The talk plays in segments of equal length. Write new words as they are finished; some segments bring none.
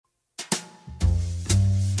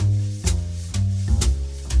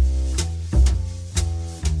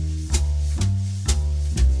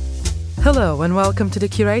Hello and welcome to The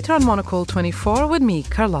Curator on Monocle 24 with me,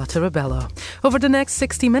 Carlotta Rebello. Over the next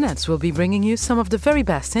 60 minutes, we'll be bringing you some of the very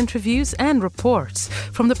best interviews and reports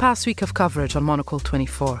from the past week of coverage on Monocle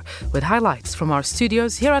 24, with highlights from our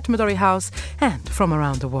studios here at Midori House and from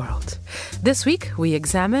around the world. This week, we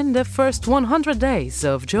examine the first 100 days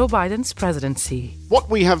of Joe Biden's presidency. What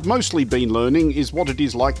we have mostly been learning is what it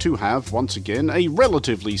is like to have, once again, a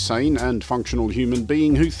relatively sane and functional human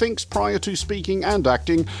being who thinks prior to speaking and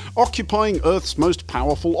acting, occupying Earth's most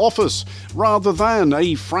powerful office, rather than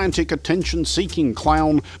a frantic attention-seeking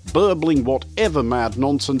clown burbling whatever mad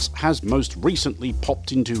nonsense has most recently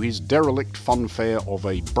popped into his derelict funfair of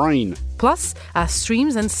a brain. Plus, as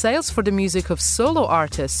streams and sales for the music of solo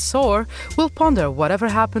artists soar, we'll ponder whatever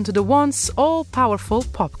happened to the once all-powerful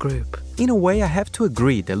pop group. In a way, I have to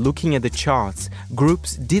agree that looking at the charts,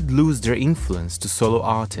 groups did lose their influence to solo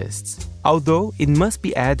artists. Although, it must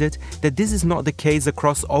be added that this is not the case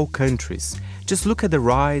across all countries. Just look at the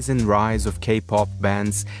rise of K-pop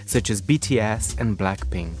bands such as BTS and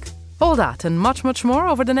Blackpink. All that and much, much more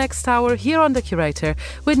over the next hour here on The Curator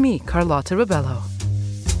with me, Carlotta Rebello.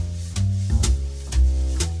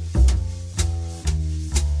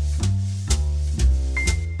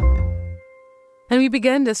 And we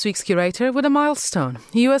begin this week's Curator with a milestone.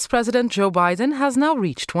 US President Joe Biden has now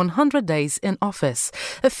reached 100 days in office,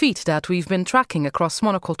 a feat that we've been tracking across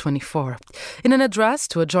Monocle 24. In an address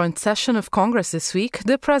to a joint session of Congress this week,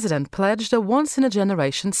 the president pledged a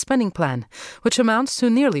once-in-a-generation spending plan, which amounts to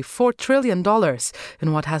nearly $4 trillion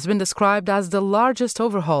in what has been described as the largest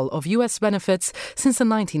overhaul of US benefits since the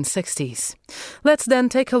 1960s. Let's then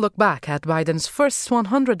take a look back at Biden's first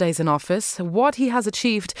 100 days in office, what he has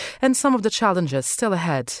achieved, and some of the challenges still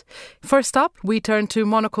ahead. First up, we turn to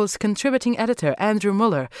Monocle's contributing editor Andrew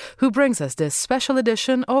Muller, who brings us this special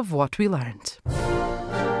edition of What We Learned.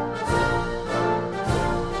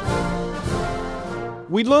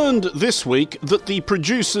 We learned this week that the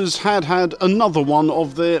producers had another one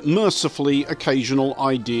of their mercifully occasional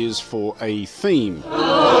ideas for a theme.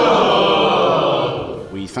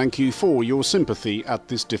 We thank you for your sympathy at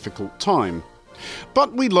this difficult time.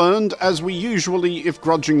 But we learned, as we usually, if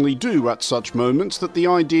grudgingly do at such moments, that the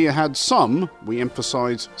idea had some, we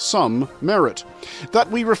emphasise some, merit. That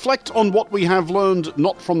we reflect on what we have learned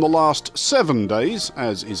not from the last 7 days,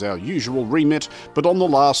 as is our usual remit, but on the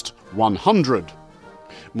last 100.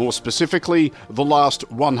 More specifically, the last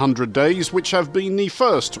 100 days, which have been the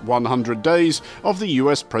first 100 days of the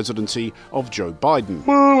US presidency of Joe Biden.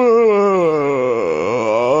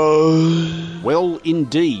 Well,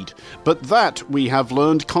 indeed. But that, we have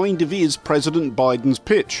learned, kind of is President Biden's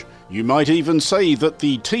pitch. You might even say that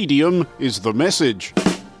the tedium is the message.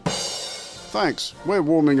 Thanks, we're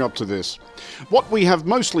warming up to this. What we have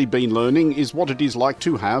mostly been learning is what it is like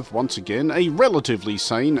to have, once again, a relatively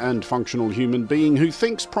sane and functional human being who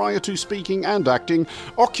thinks prior to speaking and acting,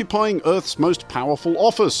 occupying Earth's most powerful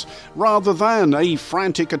office, rather than a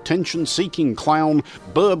frantic attention-seeking clown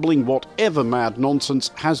burbling whatever mad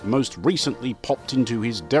nonsense has most recently popped into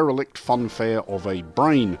his derelict funfair of a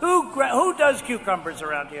brain. Who does cucumbers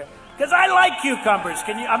around here? Because I like cucumbers.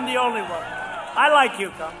 I'm the only one. I like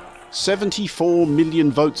cucumbers. 74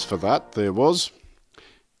 million votes for that, there was.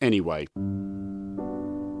 Anyway.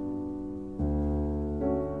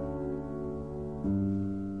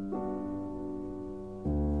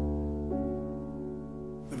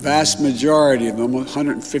 The vast majority of the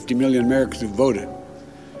 150 million Americans who voted,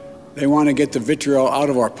 they want to get the vitriol out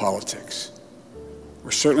of our politics.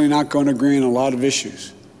 We're certainly not going to agree on a lot of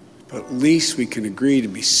issues, but at least we can agree to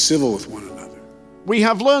be civil with one another. We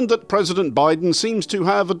have learned that President Biden seems to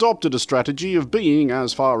have adopted a strategy of being,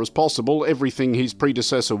 as far as possible, everything his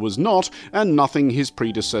predecessor was not, and nothing his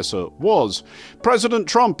predecessor was. President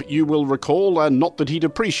Trump, you will recall, and not that he'd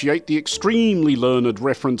appreciate the extremely learned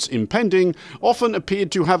reference impending, often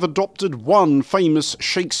appeared to have adopted one famous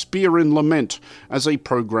Shakespearean lament as a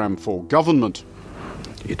program for government.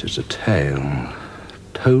 It is a tale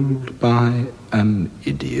told by an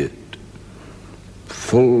idiot,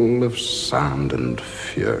 full of sound and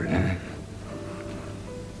fury,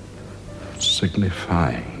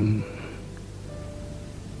 signifying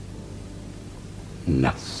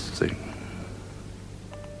nothing.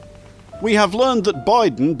 We have learned that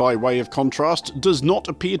Biden, by way of contrast, does not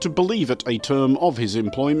appear to believe it a term of his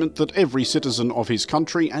employment that every citizen of his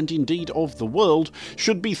country, and indeed of the world,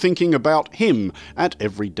 should be thinking about him at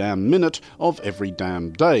every damn minute of every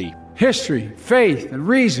damn day. History, faith, and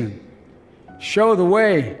reason show the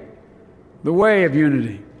way of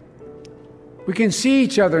unity. We can see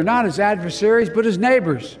each other not as adversaries, but as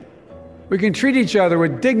neighbors. We can treat each other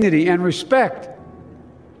with dignity and respect.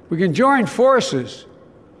 We can join forces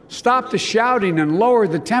Stop the shouting and lower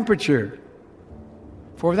the temperature.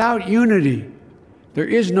 For without unity, there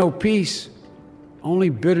is no peace, only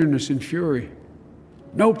bitterness and fury.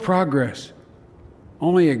 No progress,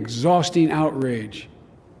 only exhausting outrage.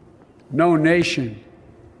 No nation,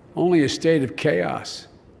 only a state of chaos.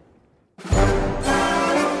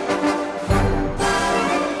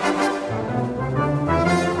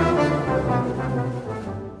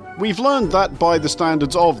 We've learned that by the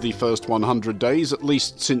standards of the first 100 days, at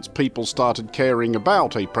least since people started caring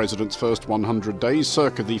about a president's first 100 days,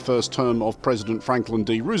 circa the first term of President Franklin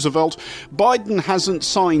D. Roosevelt, Biden hasn't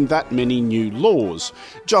signed that many new laws.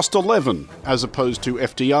 Just 11, as opposed to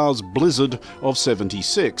FDR's blizzard of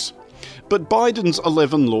 76. But Biden's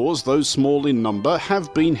 11 laws, though small in number,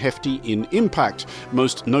 have been hefty in impact,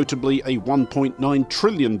 most notably a $1.9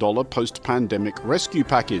 trillion post-pandemic rescue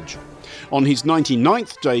package. On his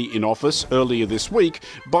 99th day in office earlier this week,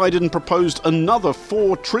 Biden proposed another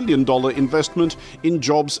 $4 trillion investment in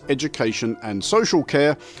jobs, education and social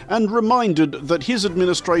care, and reminded that his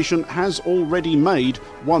administration has already made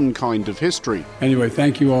one kind of history. Anyway,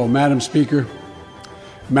 thank you all. Madam Speaker,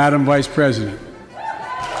 Madam Vice President.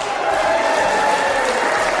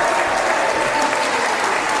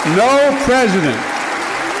 No president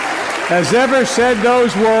has ever said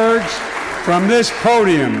those words from this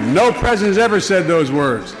podium. No president has ever said those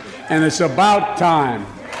words, and it's about time.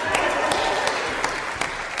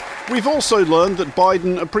 We've also learned that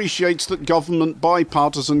Biden appreciates that government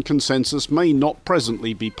bipartisan consensus may not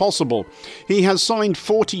presently be possible. He has signed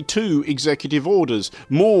 42 executive orders,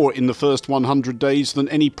 more in the first 100 days than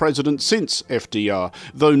any president since FDR,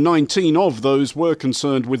 though 19 of those were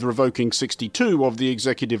concerned with revoking 62 of the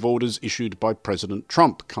executive orders issued by President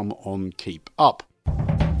Trump. Come on, keep up.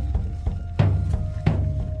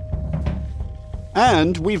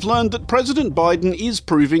 And we've learned that President Biden is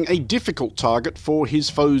proving a difficult target for his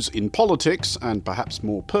foes in politics, and perhaps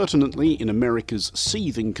more pertinently in America's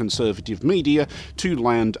seething conservative media, to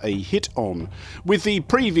land a hit on. With the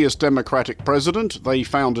previous Democratic president, they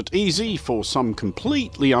found it easy, for some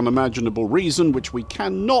completely unimaginable reason which we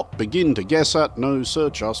cannot begin to guess at, no,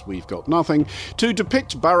 search us, we've got nothing, to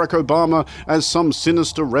depict Barack Obama as some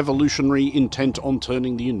sinister revolutionary intent on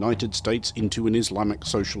turning the United States into an Islamic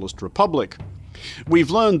socialist republic. We've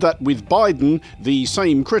learned that with Biden, the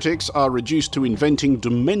same critics are reduced to inventing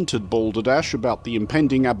demented balderdash about the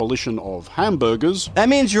impending abolition of hamburgers. That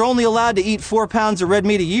means you're only allowed to eat 4 pounds of red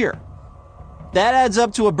meat a year. That adds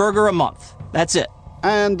up to a burger a month. That's it.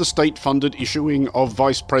 And the state-funded issuing of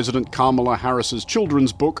Vice President Kamala Harris's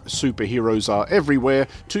children's book, Superheroes Are Everywhere,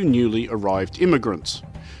 to newly arrived immigrants.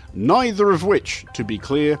 Neither of which, to be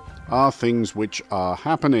clear, are things which are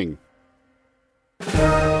happening.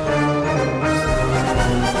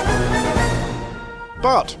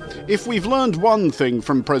 But if we've learned one thing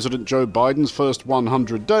from President Joe Biden's first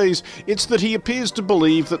 100 days, it's that he appears to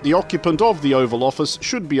believe that the occupant of the Oval Office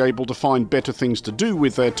should be able to find better things to do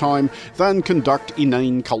with their time than conduct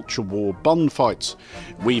inane culture war bun fights.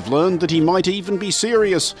 We've learned that he might even be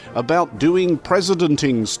serious about doing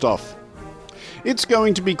presidenting stuff. It's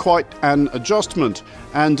going to be quite an adjustment,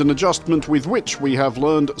 and an adjustment with which we have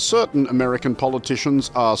learned certain American politicians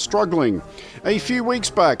are struggling. A few weeks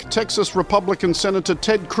back, Texas Republican Senator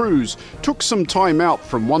Ted Cruz took some time out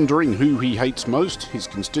from wondering who he hates most, his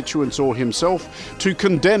constituents or himself, to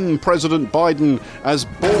condemn President Biden as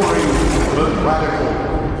boring but radical.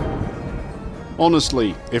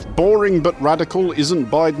 Honestly, if boring but radical isn't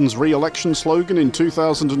Biden's re-election slogan in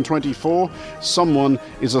 2024, someone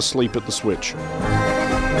is asleep at the switch.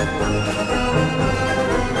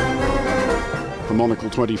 For Monocle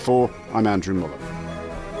 24, I'm Andrew Muller.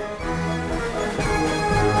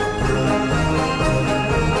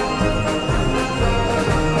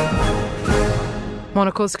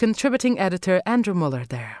 Monocle's contributing editor Andrew Muller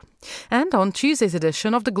there. And on Tuesday's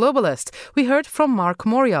edition of The Globalist, we heard from Mark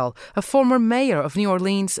Morial, a former mayor of New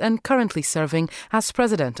Orleans and currently serving as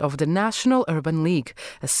president of the National Urban League,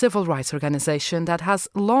 a civil rights organization that has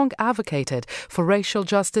long advocated for racial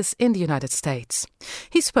justice in the United States.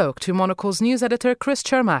 He spoke to Monocle's news editor Chris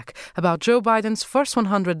Chermak about Joe Biden's first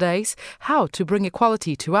 100 days, how to bring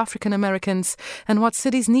equality to African Americans, and what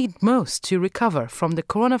cities need most to recover from the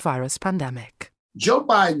coronavirus pandemic. Joe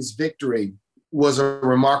Biden's victory was a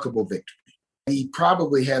remarkable victory. He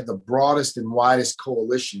probably had the broadest and widest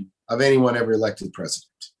coalition of anyone ever elected president.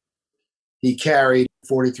 He carried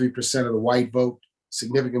 43% of the white vote,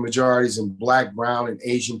 significant majorities in Black, brown, and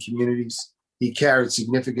Asian communities. He carried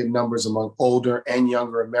significant numbers among older and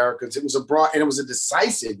younger Americans. It was a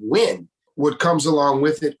decisive win. What comes along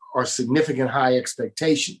with it are significant high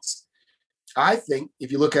expectations. I think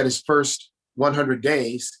if you look at his first 100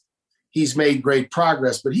 days, he's made great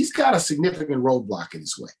progress, but he's got a significant roadblock in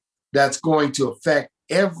his way that's going to affect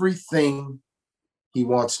everything he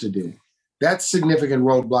wants to do. That significant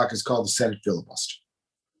roadblock is called the Senate filibuster.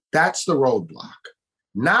 That's the roadblock,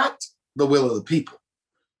 not the will of the people.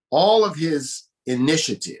 All of his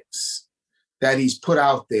initiatives that he's put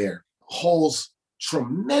out there holds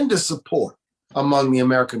tremendous support among the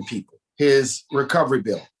American people. His recovery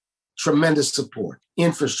bill, tremendous support,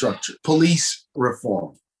 infrastructure, police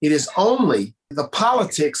reform. It is only the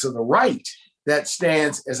politics of the right that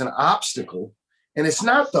stands as an obstacle. And it's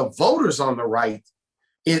not the voters on the right,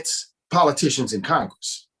 it's politicians in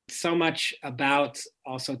Congress. So much about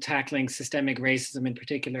also tackling systemic racism in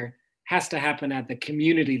particular has to happen at the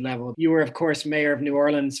community level. You were, of course, mayor of New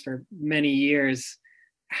Orleans for many years.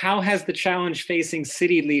 How has the challenge facing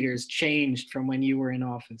city leaders changed from when you were in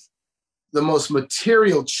office? The most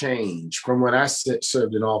material change from when I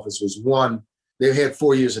served in office was, one, they had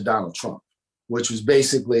 4 years of Donald Trump, which was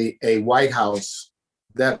basically a White House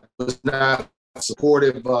that was not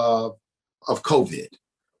supportive of COVID,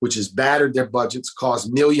 which has battered their budgets,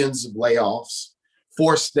 caused millions of layoffs,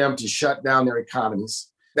 forced them to shut down their economies.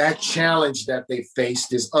 That challenge that they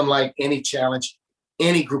faced is unlike any challenge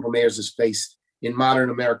any group of mayors has faced in modern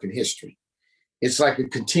American history. It's like a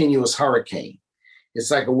continuous hurricane. It's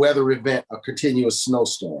like a weather event, a continuous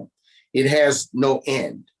snowstorm. It has no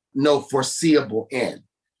end, no foreseeable end.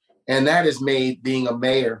 And that has made being a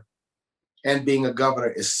mayor and being a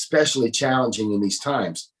governor especially challenging in these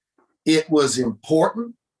times. It was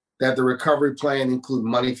important that the recovery plan include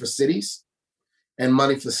money for cities and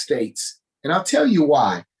money for states. And I'll tell you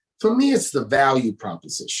why. For me, it's the value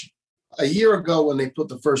proposition. A year ago, when they put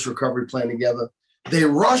the first recovery plan together, they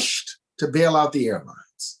rushed to bail out the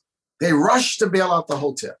airlines. They rushed to bail out the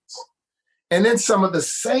hotels. And then some of the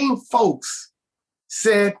same folks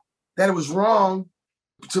said that it was wrong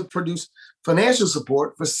to produce financial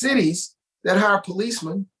support for cities that hire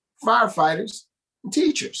policemen, firefighters, and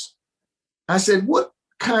teachers. I said, what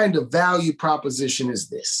kind of value proposition is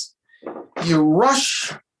this? You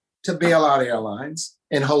rush to bail out airlines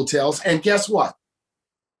and hotels, and guess what?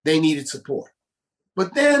 They needed support.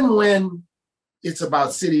 But then when it's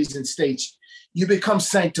about cities and states, you become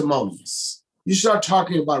sanctimonious. You start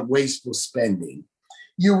talking about wasteful spending.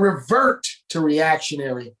 You revert to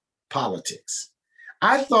reactionary politics.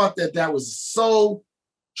 I thought that was so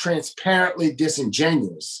transparently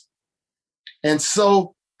disingenuous and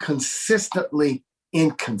so consistently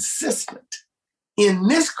inconsistent. In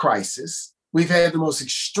this crisis, we've had the most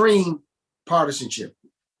extreme partisanship,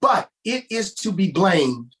 but it is to be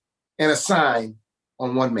blamed and assigned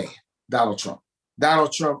on one man, Donald Trump.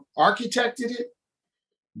 Donald Trump architected it.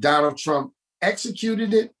 Donald Trump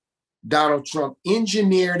executed it. Donald Trump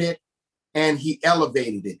engineered it, and he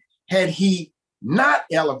elevated it. Had he not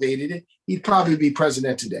elevated it, he'd probably be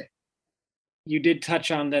president today. You did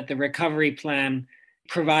touch on that the recovery plan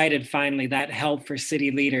provided finally that help for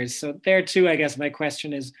city leaders. So there too, I guess my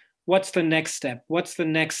question is, what's the next step? What's the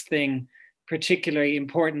next thing particularly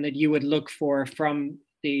important that you would look for from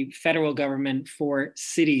the federal government for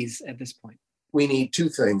cities at this point? We need two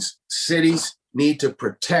things. Cities need to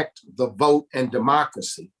protect the vote and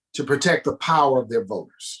democracy, to protect the power of their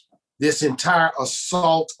voters. This entire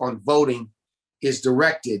assault on voting is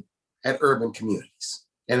directed at urban communities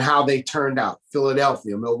and how they turned out.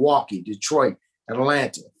 Philadelphia, Milwaukee, Detroit,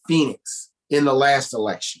 Atlanta, Phoenix in the last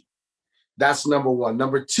election. That's number one.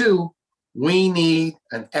 Number two, we need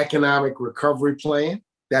an economic recovery plan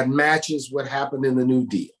that matches what happened in the New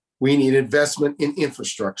Deal. We need investment in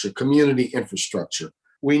infrastructure, community infrastructure.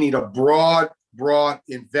 We need a broad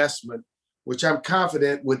investment, which I'm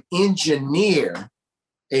confident would engineer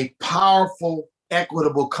a powerful,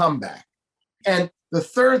 equitable comeback. And the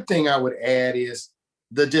third thing I would add is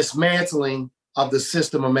the dismantling of the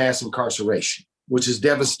system of mass incarceration, which has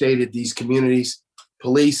devastated these communities,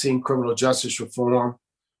 policing, criminal justice reform.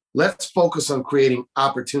 Let's focus on creating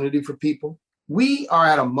opportunity for people. We are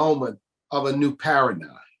at a moment of a new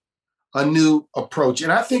paradigm, a new approach.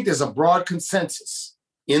 And I think there's a broad consensus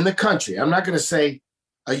in the country. I'm not going to say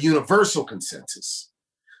a universal consensus,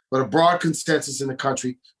 but a broad consensus in the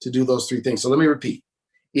country to do those three things. So let me repeat.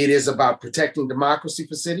 It is about protecting democracy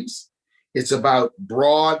for cities. It's about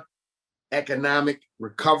broad economic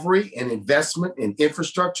recovery and investment in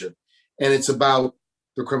infrastructure. And it's about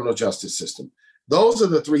the criminal justice system. Those are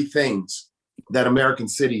the three things that American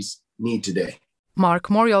cities need today. Mark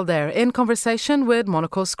Morial there in conversation with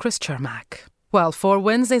Monaco's Chris Cermak. Well, for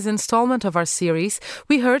Wednesday's installment of our series,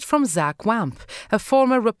 we heard from Zach Wamp, a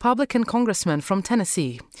former Republican congressman from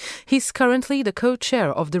Tennessee. He's currently the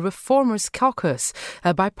co-chair of the Reformers Caucus,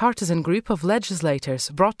 a bipartisan group of legislators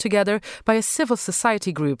brought together by a civil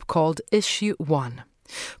society group called Issue One.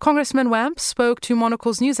 Congressman Wamp spoke to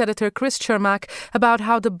Monocle's news editor Chris Chermak about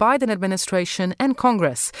how the Biden administration and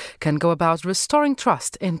Congress can go about restoring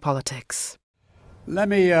trust in politics. Let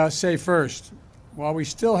me say first, while we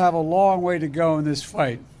still have a long way to go in this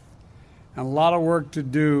fight and a lot of work to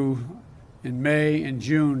do in May and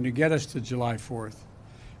June to get us to July 4th,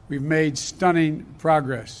 we've made stunning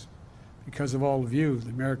progress because of all of you, the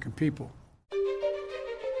American people.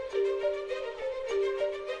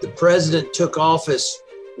 The president took office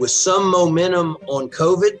with some momentum on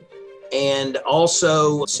COVID and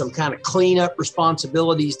also some kind of cleanup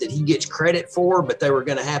responsibilities that he gets credit for, but they were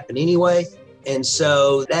going to happen anyway. And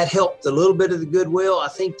so that helped a little bit of the goodwill. I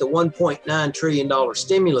think the $1.9 trillion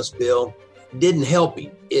stimulus bill didn't help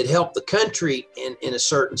him. It helped the country in a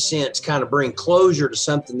certain sense kind of bring closure to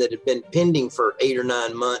something that had been pending for 8 or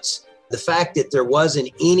 9 months. The fact that there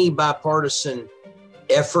wasn't any bipartisan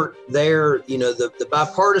effort there, the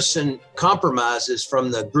bipartisan compromises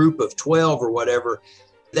from the group of 12 or whatever,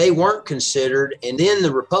 they weren't considered. And then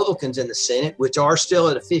the Republicans in the Senate, which are still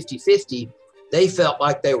at a 50-50, they felt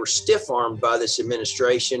like they were stiff-armed by this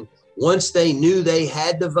administration. Once they knew they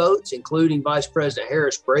had the votes, including Vice President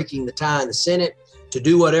Harris breaking the tie in the Senate to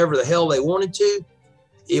do whatever the hell they wanted to,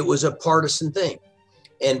 it was a partisan thing.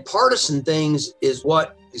 And partisan things is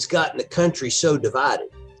what has gotten the country so divided.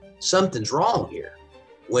 Something's wrong here.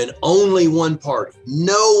 When only one party,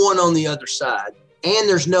 no one on the other side, and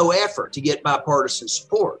there's no effort to get bipartisan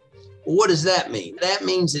support. Well, what does that mean? That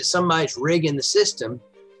means that somebody's rigging the system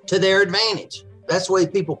to their advantage. That's the way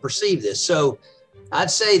people perceive this. So I'd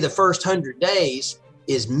say the first 100 days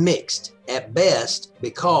is mixed at best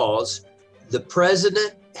because the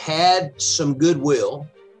president had some goodwill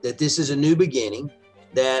that this is a new beginning,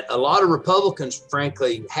 that a lot of Republicans,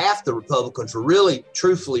 frankly, half the Republicans were really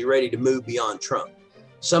truthfully ready to move beyond Trump.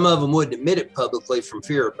 Some of them wouldn't admit it publicly from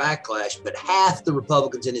fear of backlash, but half the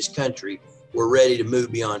Republicans in this country were ready to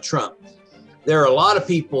move beyond Trump. There are a lot of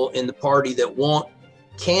people in the party that want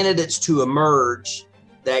candidates to emerge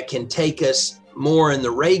that can take us more in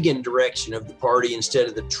the Reagan direction of the party instead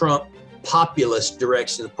of the Trump populist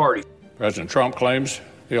direction of the party. President Trump claims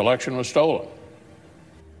the election was stolen.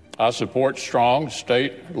 I support strong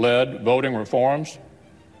state-led voting reforms.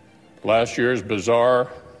 Last year's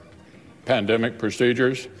bizarre pandemic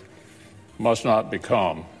procedures must not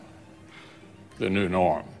become the new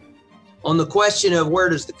norm. On the question of where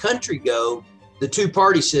does the country go, the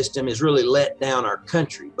two-party system has really let down our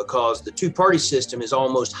country because the two-party system has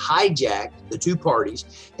almost hijacked, the two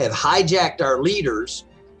parties have hijacked our leaders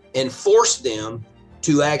and forced them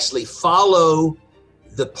to actually follow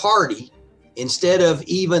the party instead of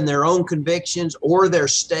even their own convictions or their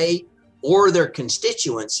state or their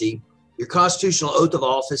constituency. Your constitutional oath of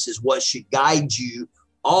office is what should guide you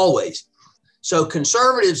always. So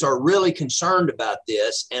conservatives are really concerned about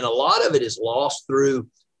this, and a lot of it is lost through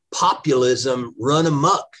populism run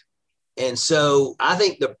amok. And so I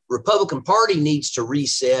think the Republican Party needs to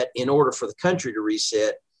reset in order for the country to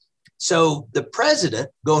reset. So the president,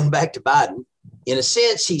 going back to Biden, in a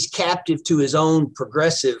sense, he's captive to his own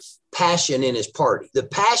progressive passion in his party. The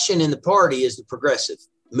passion in the party is the progressive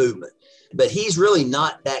movement, but he's really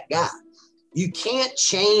not that guy. You can't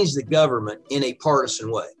change the government in a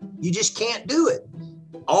partisan way. You just can't do it.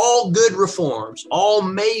 All good reforms, all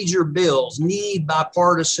major bills need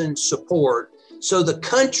bipartisan support so the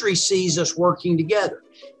country sees us working together.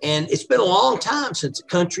 And it's been a long time since the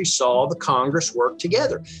country saw the Congress work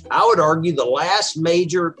together. I would argue the last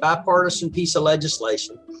major bipartisan piece of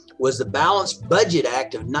legislation was the Balanced Budget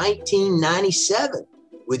Act of 1997.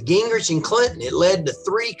 With Gingrich and Clinton, it led to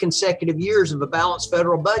 3 consecutive years of a balanced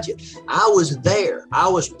federal budget. I was there. I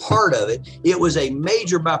was part of it. It was a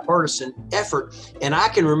major bipartisan effort. And I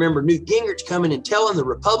can remember Newt Gingrich coming and telling the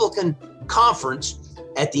Republican conference,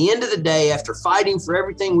 at the end of the day, after fighting for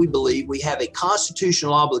everything we believe, we have a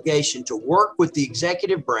constitutional obligation to work with the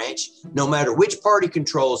executive branch, no matter which party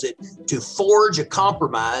controls it, to forge a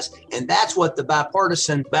compromise. And that's what the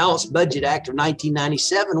bipartisan Balanced Budget Act of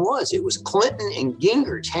 1997 was. It was Clinton and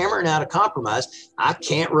Gingrich hammering out a compromise. I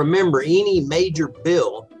can't remember any major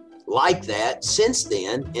bill like that since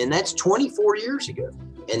then, and that's 24 years ago.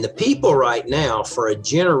 And the people right now, for a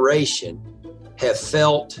generation, have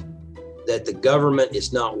felt that the government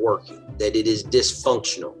is not working, that it is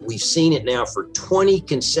dysfunctional. We've seen it now for 20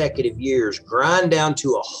 consecutive years grind down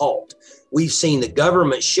to a halt. We've seen the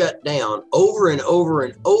government shut down over and over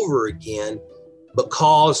and over again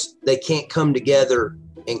because they can't come together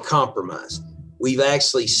and compromise. We've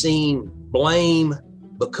actually seen blame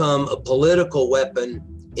become a political weapon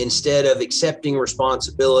instead of accepting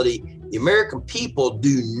responsibility. The American people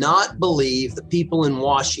do not believe the people in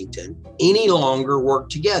Washington any longer work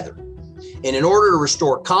together. And in order to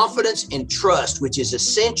restore confidence and trust, which is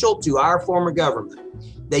essential to our form of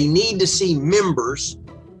government, they need to see members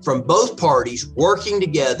from both parties working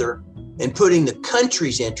together and putting the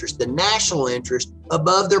country's interest, the national interest,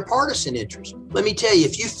 above their partisan interest. Let me tell you,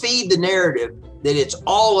 if you feed the narrative that it's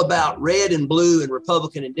all about red and blue and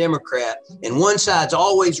Republican and Democrat, and one side's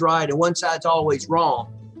always right and one side's always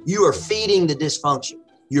wrong, you are feeding the dysfunction.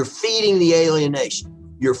 You're feeding the alienation.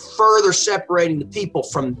 You're further separating the people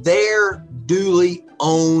from their duly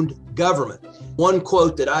owned government. One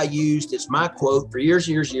quote that I used as my quote for years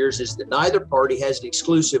is that neither party has an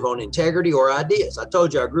exclusive on integrity or ideas. I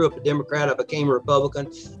told you I grew up a Democrat. I became a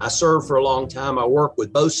Republican. I served for a long time. I worked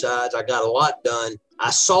with both sides. I got a lot done.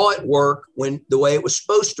 I saw it work when the way it was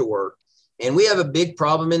supposed to work. And we have a big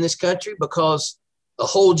problem in this country because a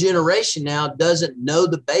whole generation now doesn't know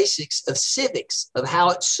the basics of civics, of how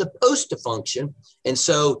it's supposed to function. And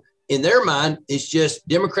so in their mind, it's just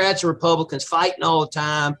Democrats and Republicans fighting all the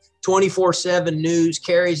time. 24/7 news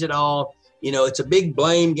carries it all. You know, it's a big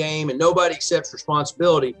blame game and nobody accepts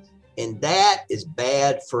responsibility. And that is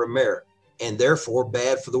bad for America and therefore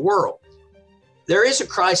bad for the world. There is a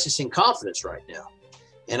crisis in confidence right now.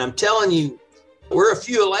 And I'm telling you, we're a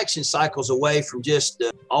few election cycles away from just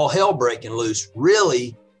all hell breaking loose,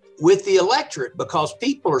 really, with the electorate, because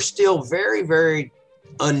people are still very, very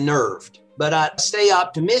unnerved. But I stay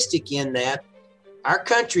optimistic in that our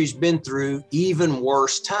country's been through even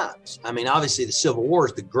worse times. I mean, obviously the Civil War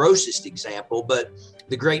is the grossest example, but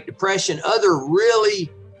the Great Depression, other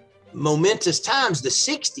really momentous times, the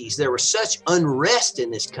 60s, there was such unrest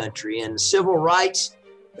in this country, and civil rights,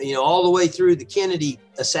 you know, all the way through the Kennedy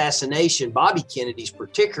assassination, Bobby Kennedy's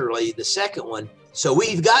particularly, the second one. So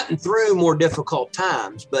we've gotten through more difficult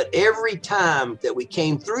times, but every time that we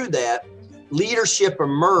came through that, leadership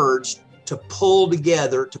emerged to pull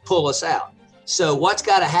together, to pull us out. So what's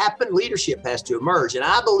got to happen? Leadership has to emerge. And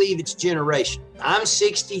I believe it's generation. I'm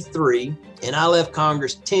 63 and I left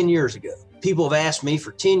Congress 10 years ago. People have asked me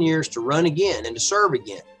for 10 years to run again and to serve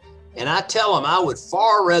again. And I tell them I would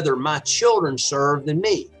far rather my children serve than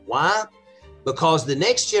me. Why? Because the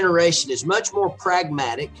next generation is much more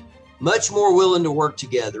pragmatic, much more willing to work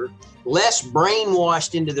together, less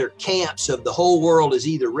brainwashed into their camps of the whole world is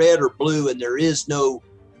either red or blue and there is no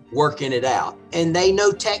working it out. And they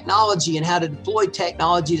know technology and how to deploy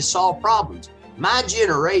technology to solve problems. My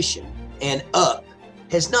generation and up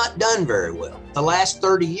has not done very well. The last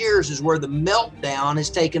 30 years is where the meltdown has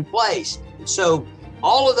taken place. And so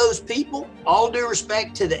all of those people, all due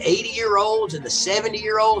respect to the 80-year-olds and the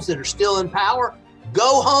 70-year-olds that are still in power,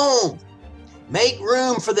 go home. Make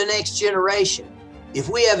room for the next generation. If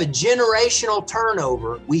we have a generational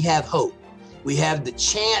turnover, we have hope. We have the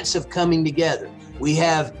chance of coming together. We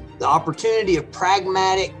have the opportunity of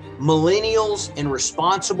pragmatic millennials and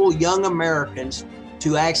responsible young Americans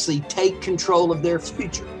to actually take control of their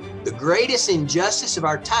future. The greatest injustice of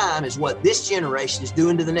our time is what this generation is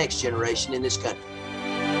doing to the next generation in this country.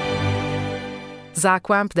 Zach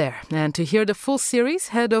Wamp there. And to hear the full series,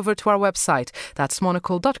 head over to our website. That's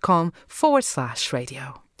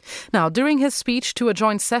monocle.com/radio. Now, during his speech to a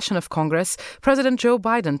joint session of Congress, President Joe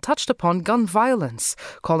Biden touched upon gun violence,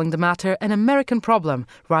 calling the matter an American problem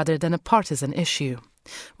rather than a partisan issue.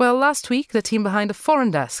 Well, last week, the team behind the Foreign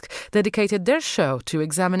Desk dedicated their show to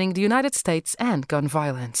examining the United States and gun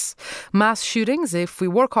violence. Mass shootings, if we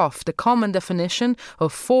work off the common definition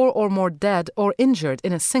of 4 or more dead or injured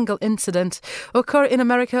in a single incident, occur in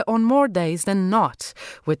America on more days than not,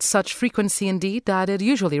 with such frequency indeed that it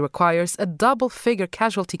usually requires a double-figure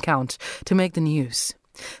casualty count to make the news.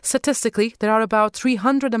 Statistically, there are about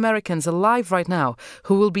 300 Americans alive right now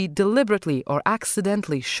who will be deliberately or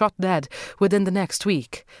accidentally shot dead within the next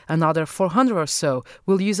week. Another 400 or so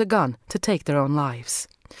will use a gun to take their own lives.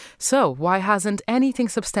 So, why hasn't anything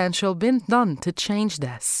substantial been done to change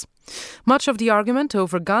this? Much of the argument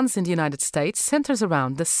over guns in the United States centers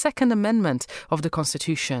around the Second Amendment of the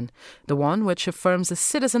Constitution, the one which affirms a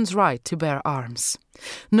citizen's right to bear arms.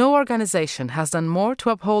 No organization has done more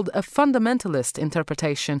to uphold a fundamentalist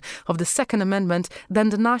interpretation of the Second Amendment than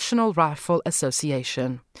the National Rifle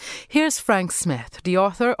Association. Here's Frank Smith, the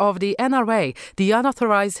author of the NRA, The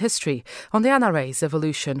Unauthorized History, on the NRA's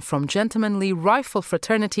evolution from gentlemanly rifle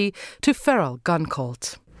fraternity to feral gun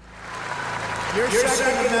cult. Your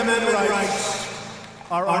Second Amendment rights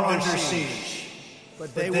are under siege,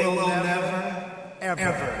 but they will never,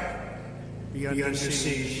 ever be under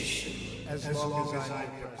siege as long as I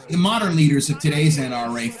live. The modern leaders of today's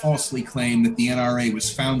NRA falsely claim that the NRA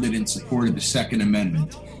was founded in support of the Second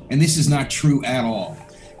Amendment, and this is not true at all.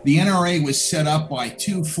 The NRA was set up by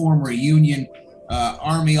two former Union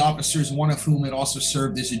Army officers, one of whom had also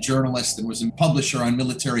served as a journalist and was a publisher on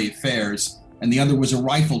military affairs, and the other was a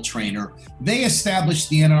rifle trainer. They established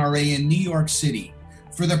the NRA in New York City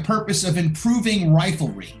for the purpose of improving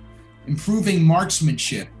riflery, improving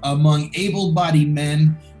marksmanship among able-bodied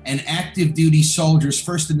men and active duty soldiers,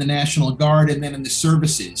 first in the National Guard and then in the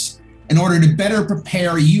services, in order to better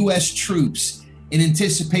prepare U.S. troops in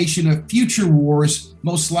anticipation of future wars,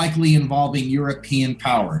 most likely involving European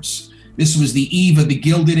powers. This was the eve of the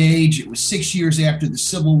Gilded Age. It was 6 years after the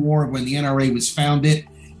Civil War when the NRA was founded,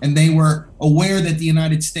 and they were aware that the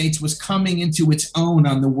United States was coming into its own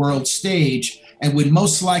on the world stage and would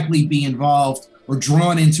most likely be involved or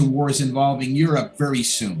drawn into wars involving Europe very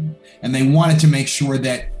soon. And they wanted to make sure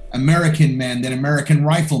that American men, that American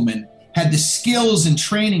riflemen, had the skills and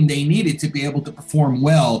training they needed to be able to perform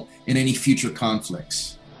well in any future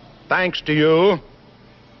conflicts. Thanks to you,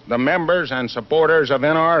 the members and supporters of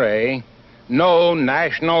NRA, no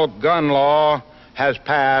national gun law has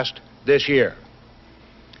passed this year.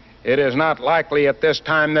 It is not likely at this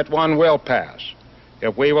time that one will pass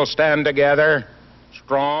if we will stand together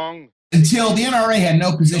strong. Until the NRA had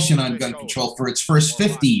no position on gun control for its first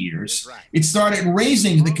 50 years, it started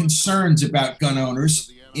raising the concerns about gun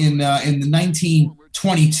owners in the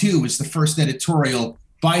 1922 was the first editorial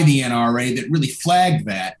by the NRA that really flagged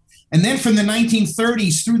that. And then from the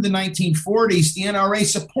 1930s through the 1940s, the NRA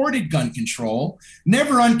supported gun control,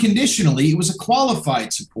 never unconditionally. It was a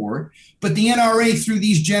qualified support, but the NRA through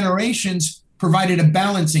these generations provided a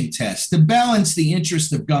balancing test to balance the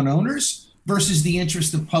interest of gun owners versus the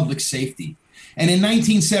interest of public safety. And in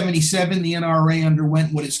 1977, the NRA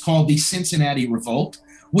underwent what is called the Cincinnati Revolt,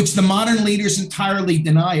 which the modern leaders entirely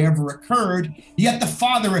deny ever occurred, yet the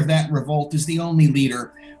father of that revolt is the only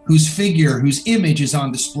leader whose image is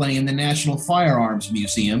on display in the National Firearms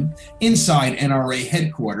Museum inside NRA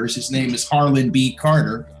headquarters. His name is Harlan B.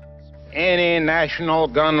 Carter. Any national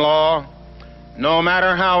gun law, no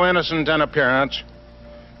matter how innocent in appearance,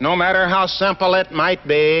 no matter how simple it might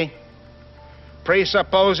be,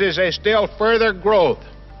 presupposes a still further growth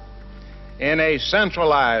in a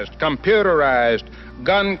centralized, computerized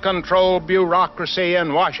gun control bureaucracy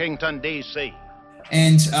in Washington, D.C.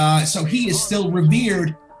 And so he is still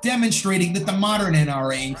revered, demonstrating that the modern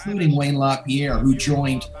NRA, including Wayne LaPierre, who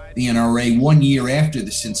joined the NRA 1 year after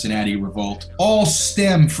the Cincinnati Revolt, all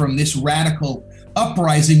stem from this radical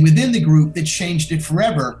uprising within the group that changed it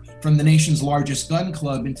forever from the nation's largest gun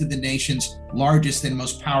club into the nation's largest and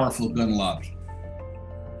most powerful gun lobby.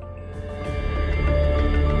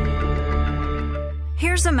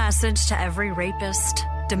 Here's a message to every rapist,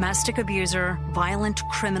 domestic abuser, violent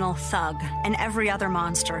criminal thug, and every other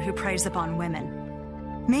monster who preys upon women.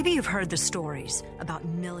 Maybe you've heard the stories about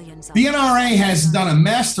millions of... The NRA has done a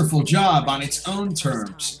masterful job on its own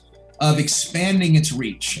terms of expanding its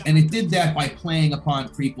reach, and it did that by playing upon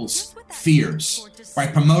people's fears, by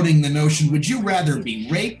promoting the notion, would you rather be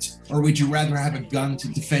raped or would you rather have a gun to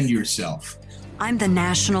defend yourself? I'm the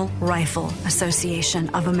National Rifle Association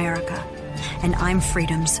of America, and I'm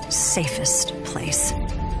freedom's safest place.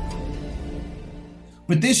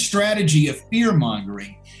 But this strategy of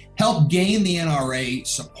fear-mongering helped gain the NRA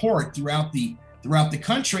support throughout the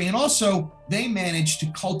country, and also they managed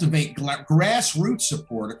to cultivate grassroots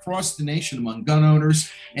support across the nation among gun owners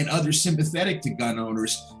and others sympathetic to gun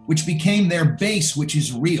owners, which became their base, which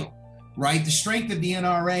is real, right? The strength of the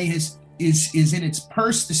NRA is in its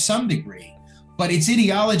purse to some degree, but its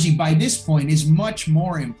ideology by this point is much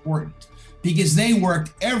more important, because they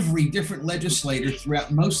worked every different legislator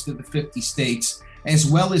throughout most of the 50 states, as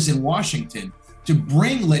well as in Washington, to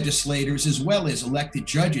bring legislators as well as elected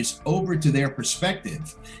judges over to their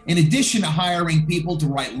perspective. In addition to hiring people to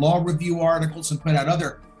write law review articles and put out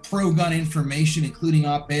other pro-gun information, including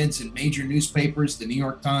op-eds in major newspapers, the New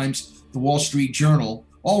York Times, the Wall Street Journal,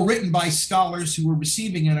 all written by scholars who were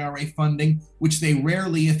receiving NRA funding, which they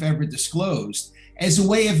rarely, if ever, disclosed, as a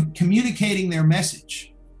way of communicating their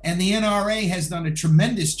message. And the NRA has done a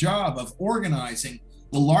tremendous job of organizing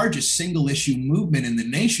the largest single-issue movement in the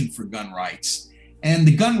nation for gun rights. And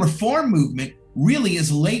the gun reform movement really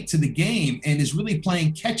is late to the game and is really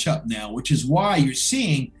playing catch-up now, which is why you're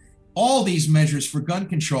seeing all these measures for gun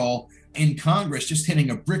control in Congress just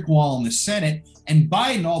hitting a brick wall in the Senate, and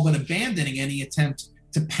Biden all but abandoning any attempt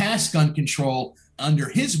to pass gun control under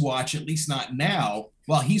his watch, at least not now,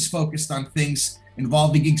 while he's focused on things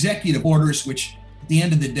involving executive orders, which the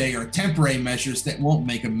end of the day, are temporary measures that won't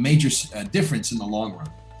make a major difference in the long run.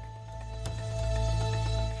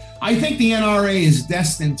 I think the NRA is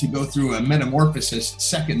destined to go through a metamorphosis,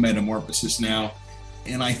 second metamorphosis now,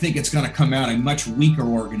 and I think it's going to come out a much weaker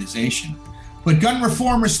organization. But gun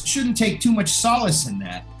reformers shouldn't take too much solace in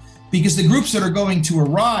that, because the groups that are going to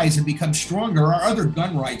arise and become stronger are other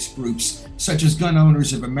gun rights groups, such as Gun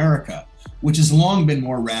Owners of America, which has long been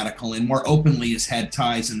more radical and more openly has had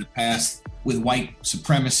ties in the past with white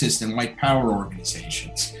supremacist and white power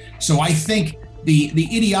organizations. So I think the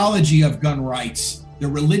ideology of gun rights, the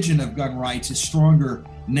religion of gun rights, is stronger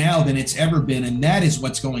now than it's ever been, and that is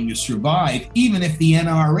what's going to survive, even if the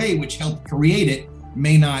NRA, which helped create it,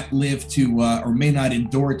 may not live to or may not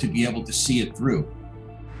endure to be able to see it through.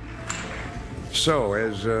 So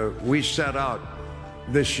as we set out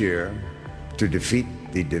this year to defeat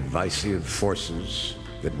the divisive forces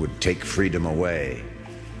that would take freedom away,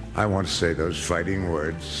 I want to say those fighting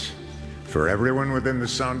words for everyone within the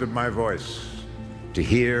sound of my voice to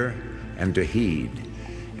hear and to heed,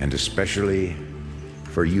 and especially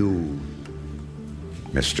for you,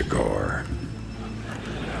 Mr. Gore.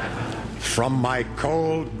 From my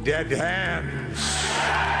cold, dead hands.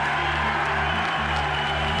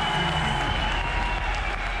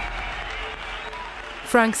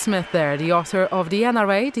 Frank Smith there, the author of The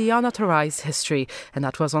NRA, The Unauthorized History, and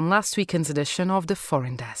that was on last weekend's edition of The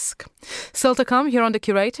Foreign Desk. Still to come here on The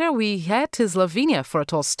Curator, we head to Slovenia for a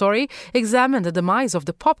tall story, examine the demise of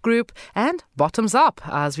the pop group, and bottoms up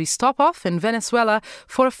as we stop off in Venezuela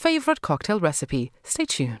for a favourite cocktail recipe. Stay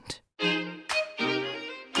tuned.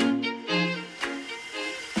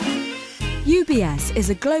 UBS is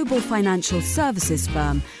a global financial services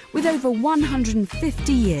firm with over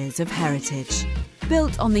 150 years of heritage.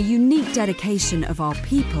 Built on the unique dedication of our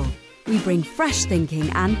people, we bring fresh thinking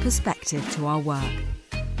and perspective to our work.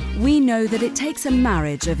 We know that it takes a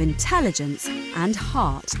marriage of intelligence and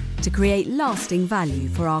heart to create lasting value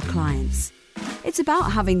for our clients. It's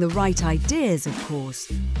about having the right ideas, of course,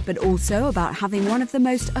 but also about having one of the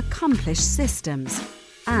most accomplished systems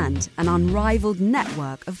and an unrivaled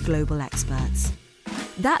network of global experts.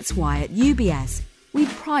 That's why at UBS, we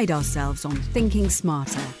pride ourselves on thinking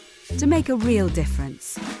smarter to make a real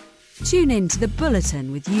difference. Tune in to The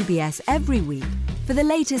Bulletin with UBS every week for the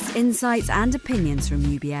latest insights and opinions from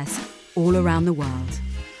UBS all around the world.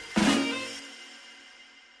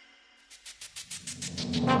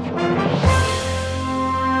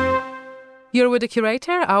 You're with The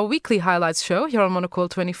Curator, our weekly highlights show here on Monocle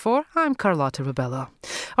 24. I'm Carlotta Rubello.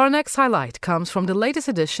 Our next highlight comes from the latest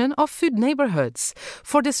edition of Food Neighborhoods.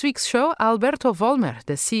 For this week's show, Alberto Vollmer,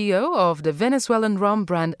 the CEO of the Venezuelan rum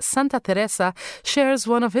brand Santa Teresa, shares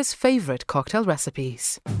one of his favorite cocktail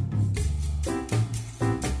recipes.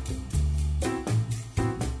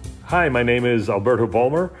 Hi, my name is Alberto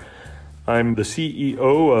Vollmer. I'm the CEO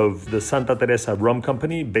of the Santa Teresa Rum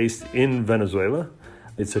Company based in Venezuela.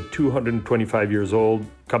 It's a 225 years old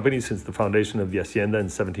company since the foundation of the Hacienda in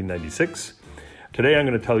 1796. Today I'm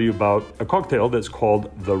going to tell you about a cocktail that's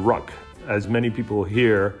called the Ruck. As many people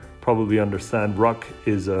here probably understand, Ruck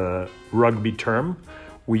is a rugby term.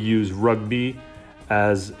 We use rugby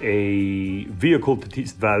as a vehicle to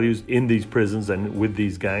teach values in these prisons and with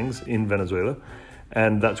these gangs in Venezuela,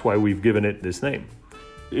 and that's why we've given it this name.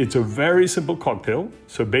 It's a very simple cocktail.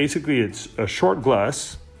 So basically it's a short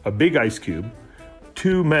glass, a big ice cube,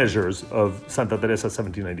 2 measures of Santa Teresa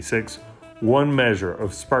 1796, 1 measure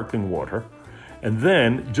of sparkling water, and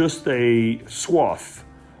then just a swath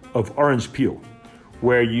of orange peel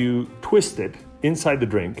where you twist it inside the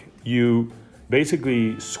drink. You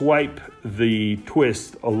basically swipe the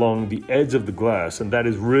twist along the edge of the glass, and that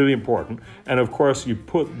is really important. And of course, you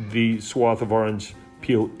put the swath of orange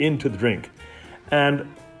peel into the drink, and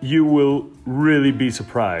you will really be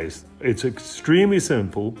surprised. It's extremely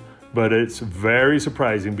simple, but it's very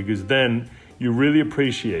surprising because then you really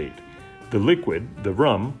appreciate the liquid, the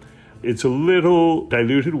rum. It's a little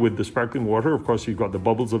diluted with the sparkling water. Of course, you've got the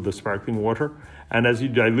bubbles of the sparkling water. And as you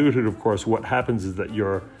dilute it, of course, what happens is that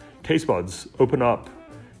your taste buds open up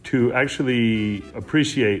to actually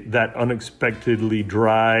appreciate that unexpectedly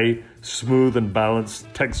dry, smooth and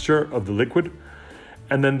balanced texture of the liquid.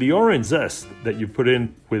 And then the orange zest that you put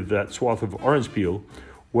in with that swath of orange peel,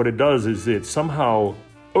 what it does is it somehow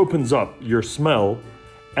opens up your smell,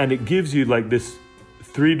 and it gives you like this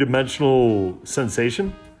 3-dimensional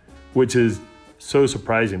sensation, which is so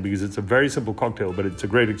surprising because it's a very simple cocktail, but it's a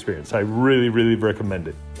great experience. I really, really recommend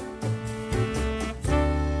it.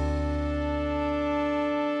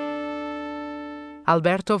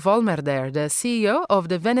 Alberto Vollmer there, the CEO of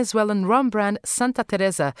the Venezuelan rum brand Santa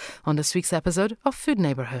Teresa, on this week's episode of Food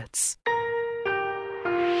Neighborhoods.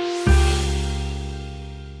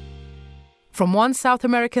 From one South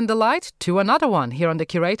American delight to another one here on The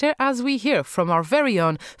Curator, as we hear from our very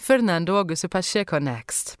own Fernando Augusto Pacheco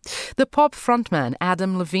next. The pop frontman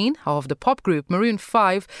Adam Levine of the pop group Maroon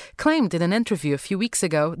 5 claimed in an interview a few weeks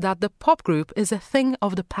ago that the pop group is a thing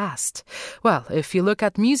of the past. Well, if you look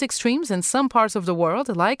at music streams in some parts of the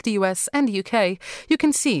world, like the US and the UK, you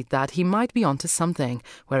can see that he might be onto something,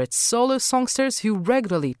 where it's solo songsters who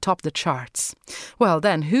regularly top the charts. Well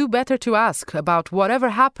then, who better to ask about whatever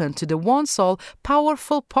happened to the once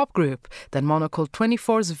powerful pop group than Monocle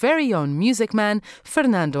 24's very own music man,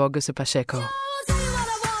 Fernando Augusto Pacheco.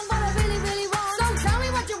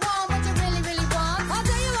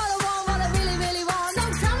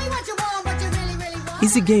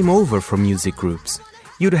 Is the game over for music groups?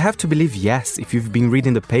 You'd have to believe yes if you've been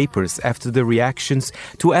reading the papers after the reactions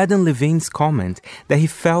to Adam Levine's comment that he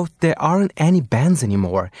felt there aren't any bands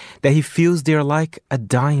anymore, that he feels they're like a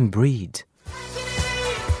dying breed.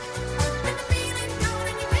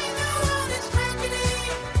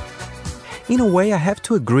 In a way, I have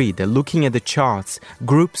to agree that looking at the charts,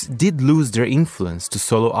 groups did lose their influence to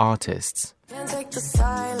solo artists. Can't take the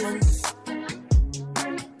silence.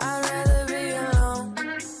 I'd rather be alone.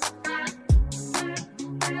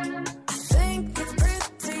 I think it's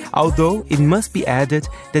pretty. Although it must be added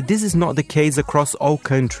that this is not the case across all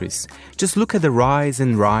countries. Just look at the rise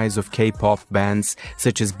and rise of K-pop bands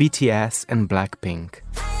such as BTS and Blackpink.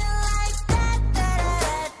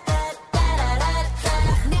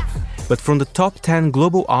 But from the top 10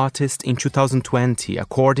 global artists in 2020,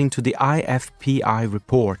 according to the IFPI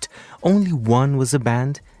report, only one was a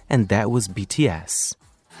band, and that was BTS.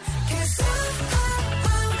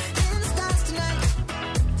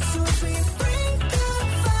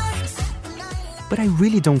 But I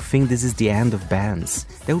really don't think this is the end of bands.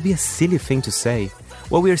 That would be a silly thing to say.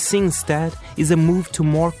 What we are seeing instead is a move to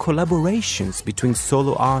more collaborations between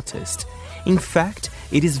solo artists. In fact,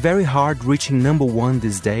 it is very hard reaching number one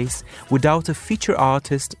these days without a feature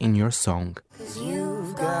artist in your song. 'Cause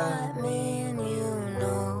you've got me and you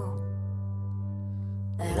know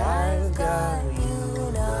that I've got you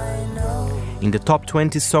and I know. In the top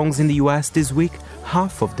 20 songs in the US this week,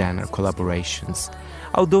 half of them are collaborations.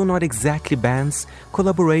 Although not exactly bands,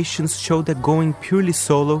 collaborations show that going purely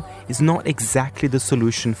solo is not exactly the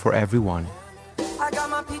solution for everyone. I got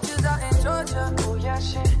my peaches out in Georgia. Oh yeah,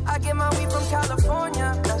 shit. I get my weed from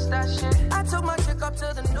California. That's that shit. I took my chick up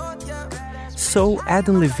to the north, yeah. So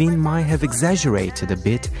Adam Levine might have exaggerated a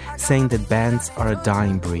bit, saying that bands are a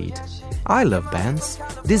dying breed. I love bands.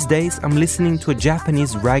 These days I'm listening to a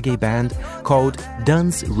Japanese reggae band called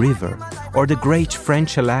Duns River, or the great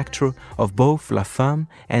French electro of both La Femme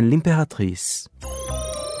and L'Impératrice.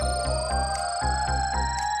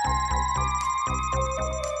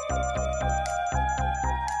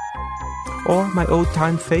 Or my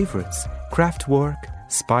old-time favorites, Kraftwerk,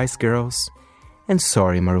 Spice Girls, and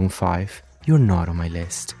sorry Maroon 5, you're not on my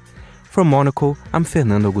list. From Monaco, I'm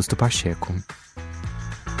Fernando Augusto Pacheco.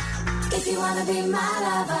 If you wanna be my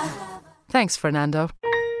lover. Thanks, Fernando.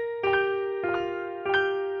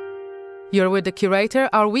 You're with The Curator,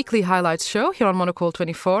 our weekly highlights show here on Monocle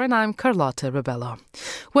 24, and I'm Carlotta Rebello.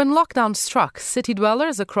 When lockdown struck, city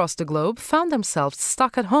dwellers across the globe found themselves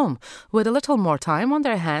stuck at home with a little more time on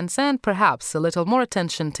their hands and perhaps a little more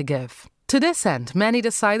attention to give. To this end, many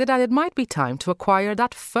decided that it might be time to acquire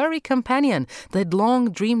that furry companion they'd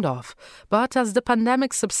long dreamed of. But as the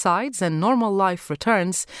pandemic subsides and normal life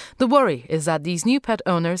returns, the worry is that these new pet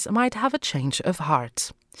owners might have a change of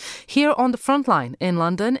heart. Here on the front line in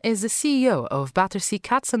London is the CEO of Battersea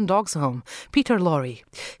Cats and Dogs Home, Peter Lorre.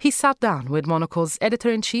 He sat down with Monocle's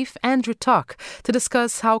editor-in-chief, Andrew Tuck, to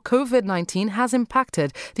discuss how COVID-19 has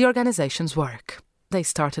impacted the organisation's work. They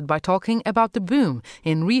started by talking about the boom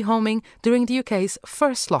in rehoming during the UK's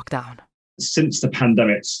first lockdown. Since the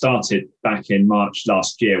pandemic started back in March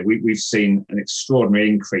last year, we've seen an extraordinary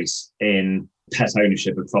increase in pet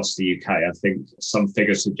ownership across the UK. I think some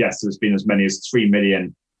figures suggest there's been as many as 3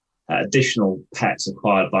 million additional pets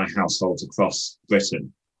acquired by households across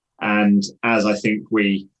Britain. And as I think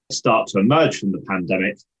we start to emerge from the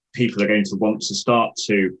pandemic, people are going to want to start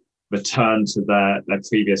to return to their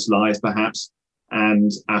previous lives, perhaps.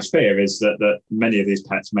 And our fear is that many of these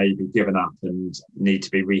pets may be given up and need to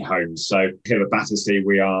be rehomed. So here at Battersea,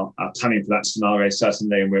 we are planning for that scenario,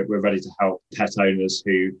 certainly, and we're ready to help pet owners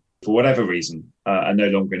who, for whatever reason, are no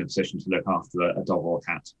longer in a position to look after a dog or a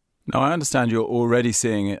cat. Now, I understand you're already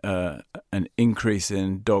seeing an increase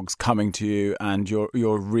in dogs coming to you, and you're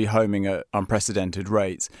rehoming at unprecedented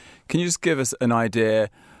rates. Can you just give us an idea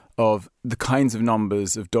of the kinds of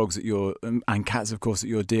numbers of dogs that you're, and cats, of course, that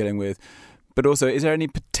you're dealing with? But also, is there any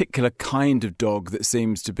particular kind of dog that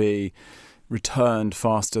seems to be returned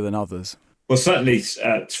faster than others? Well, certainly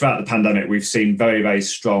throughout the pandemic, we've seen very, very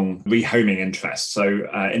strong rehoming interest. So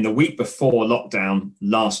in the week before lockdown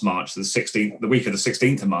last March, the week of the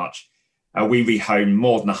 16th of March, we rehomed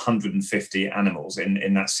more than 150 animals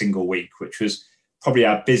in that single week, which was probably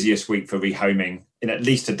our busiest week for rehoming in at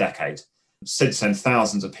least a decade. Since then,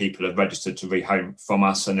 thousands of people have registered to rehome from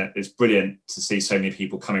us, and it's brilliant to see so many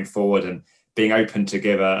people coming forward and being open to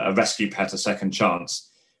give a rescue pet a second chance.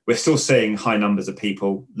 We're still seeing high numbers of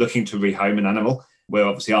people looking to rehome an animal. We're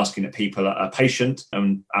obviously asking that people are patient,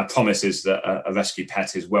 and our promise is that a rescue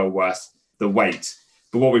pet is well worth the wait.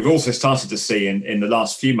 But what we've also started to see in the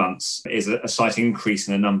last few months is a slight increase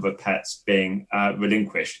in the number of pets being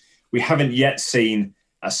relinquished. We haven't yet seen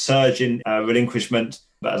a surge in relinquishment,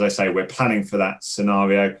 but as I say, we're planning for that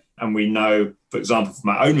scenario. And we know, for example, from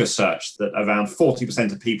our own research, that around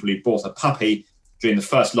 40% of people who bought a puppy during the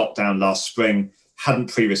first lockdown last spring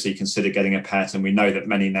hadn't previously considered getting a pet. And we know that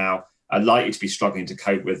many now are likely to be struggling to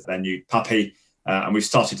cope with their new puppy. And we've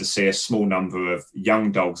started to see a small number of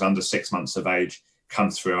young dogs under 6 months of age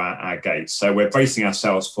come through our gates. So we're bracing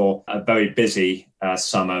ourselves for a very busy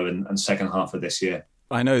summer and second half of this year.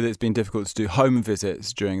 I know that it's been difficult to do home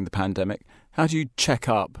visits during the pandemic. How do you check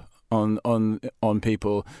up on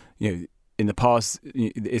people? You know, in the past,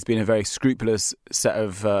 it's been a very scrupulous set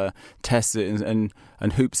of tests and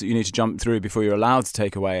hoops that you need to jump through before you're allowed to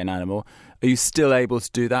take away an animal. Are you still able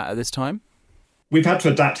to do that at this time? We've had to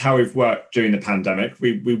adapt how we've worked during the pandemic.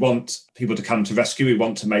 We want people to come to rescue. We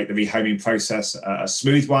want to make the rehoming process a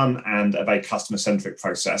smooth one and a very customer-centric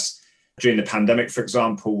process. During the pandemic, for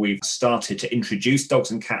example, we've started to introduce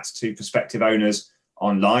dogs and cats to prospective owners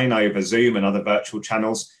online over Zoom and other virtual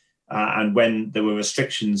channels. And when there were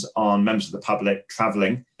restrictions on members of the public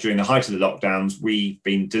travelling during the height of the lockdowns, we've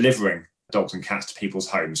been delivering dogs and cats to people's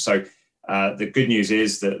homes. So the good news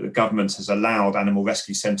is that the government has allowed animal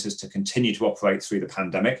rescue centres to continue to operate through the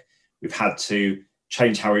pandemic. We've had to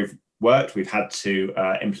change how we've worked. We've had to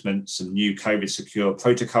implement some new COVID-secure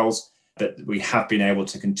protocols, but we have been able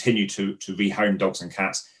to continue to rehome dogs and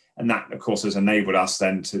cats. And that, of course, has enabled us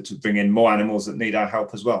then to bring in more animals that need our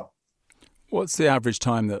help as well. What's the average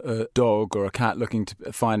time that a dog or a cat looking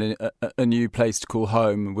to find a new place to call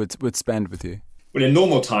home would spend with you? Well, in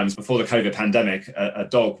normal times, before the COVID pandemic, a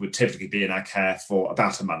dog would typically be in our care for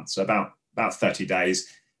about a month, so about 30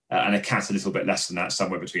 days, and a cat a little bit less than that,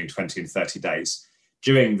 somewhere between 20 and 30 days.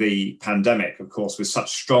 During the pandemic, of course, with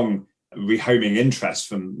such strong rehoming interest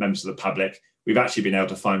from members of the public, we've actually been able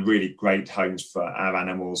to find really great homes for our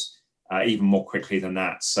animals even more quickly than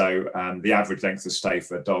that. So the average length of stay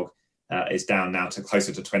for a dog is down now to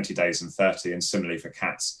closer to 20 days than 30, and similarly for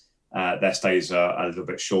cats, their stays are a little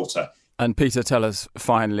bit shorter. And Peter, tell us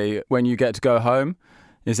finally, when you get to go home,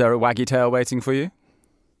 is there a waggy tail waiting for you?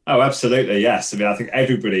 Oh, absolutely, yes. I mean, I think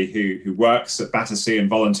everybody who works at Battersea and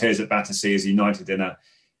volunteers at Battersea is united in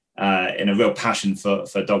a real passion for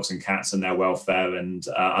dogs and cats and their welfare. And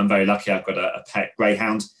I'm very lucky. I've got a pet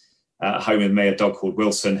greyhound at home with me, a dog called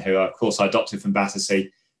Wilson, who, of course, I adopted from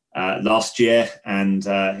Battersea last year. And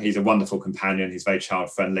he's a wonderful companion. He's very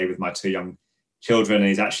child-friendly with my two young children.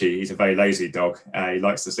 And he's a very lazy dog. He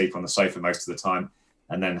likes to sleep on the sofa most of the time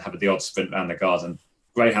and then have the odd sprint around the garden.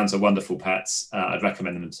 Greyhounds are wonderful pets. I'd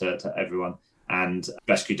recommend them to everyone. And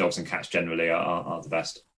rescue dogs and cats generally are the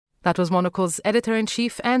best. That was Monocle's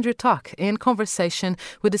Editor-in-Chief Andrew Tuck in conversation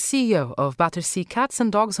with the CEO of Battersea Cats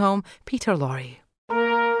and Dogs Home, Peter Lorre.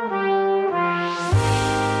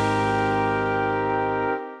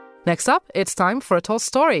 Next up, it's time for a tall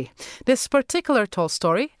story. This particular tall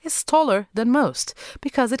story is taller than most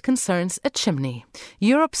because it concerns a chimney,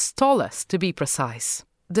 Europe's tallest to be precise.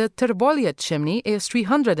 The Târbolia chimney is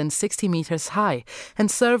 360 meters high and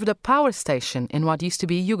served a power station in what used to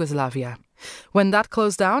be Yugoslavia. When that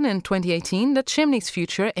closed down in 2018, the chimney's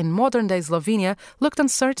future in modern-day Slovenia looked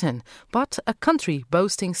uncertain, but a country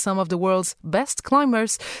boasting some of the world's best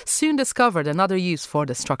climbers soon discovered another use for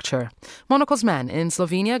the structure. Monocle's man in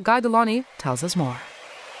Slovenia, Guy Deloni, tells us more.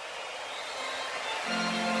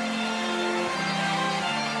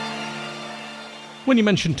 When you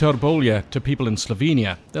mention Târbolia to people in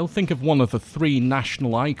Slovenia, they'll think of one of the three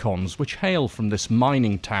national icons which hail from this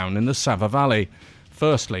mining town in the Sava Valley.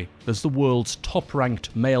 Firstly, there's the world's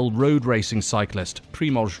top-ranked male road racing cyclist,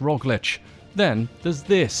 Primož Roglič. Then there's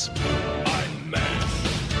this. I'm mad.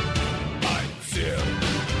 I'm fear.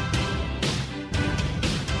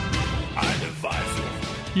 I'm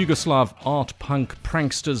divisive. Yugoslav art punk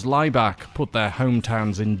pranksters Laibach put their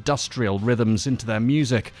hometown's industrial rhythms into their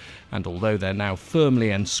music, and although they're now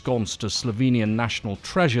firmly ensconced as Slovenian national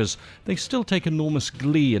treasures, they still take enormous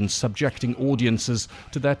glee in subjecting audiences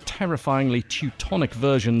to their terrifyingly Teutonic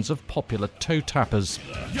versions of popular toe tappers.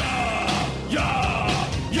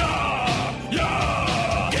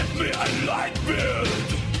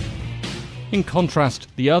 In contrast,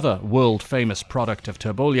 the other world-famous product of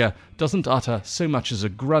Turbolja doesn't utter so much as a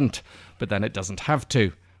grunt, but then it doesn't have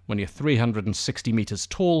to. When you're 360 metres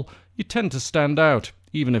tall, you tend to stand out,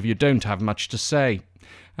 even if you don't have much to say.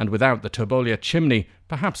 And without the Turbolja chimney,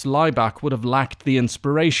 perhaps Laibach would have lacked the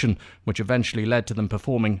inspiration, which eventually led to them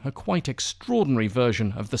performing a quite extraordinary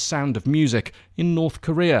version of The Sound of Music in North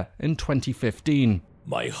Korea in 2015.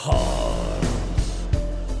 My heart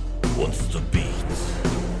wants to beat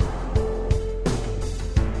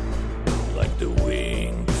like the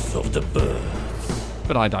wings of the birds.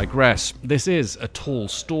 But I digress. This is a tall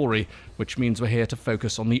story, which means we're here to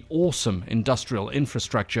focus on the awesome industrial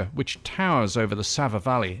infrastructure which towers over the Sava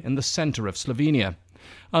Valley in the centre of Slovenia.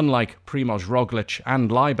 Unlike Primož Roglič and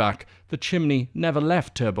Laibach, the chimney never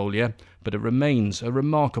left Turbolja, but it remains a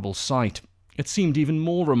remarkable sight. It seemed even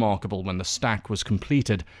more remarkable when the stack was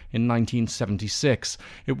completed in 1976.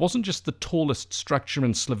 It wasn't just the tallest structure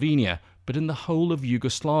in Slovenia, but in the whole of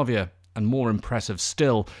Yugoslavia. And more impressive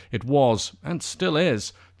still, it was, and still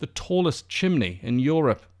is, the tallest chimney in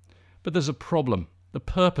Europe. But there's a problem. The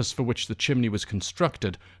purpose for which the chimney was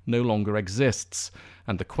constructed no longer exists,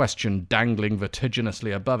 and the question dangling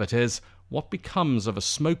vertiginously above it is, what becomes of a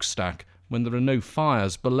smokestack when there are no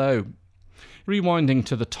fires below? Rewinding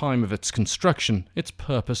to the time of its construction, its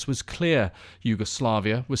purpose was clear.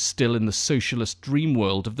 Yugoslavia was still in the socialist dream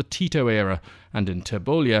world of the Tito era, and in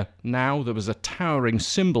Turbolja, now there was a towering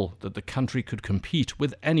symbol that the country could compete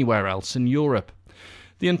with anywhere else in Europe.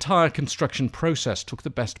 The entire construction process took the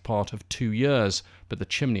best part of 2 years, but the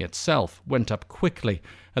chimney itself went up quickly,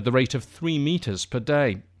 at the rate of 3 metres per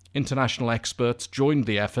day. International experts joined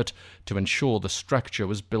the effort to ensure the structure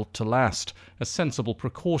was built to last, a sensible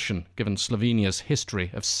precaution given Slovenia's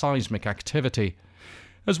history of seismic activity.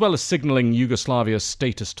 As well as signalling Yugoslavia's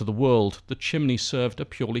status to the world, the chimney served a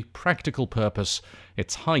purely practical purpose.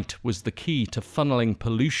 Its height was the key to funneling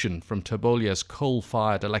pollution from Turbolja's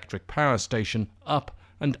coal-fired electric power station up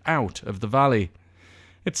and out of the valley.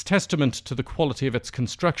 It's testament to the quality of its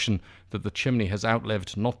construction that the chimney has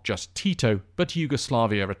outlived not just Tito, but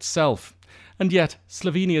Yugoslavia itself. And yet,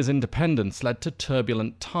 Slovenia's independence led to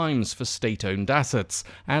turbulent times for state-owned assets,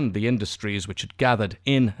 and the industries which had gathered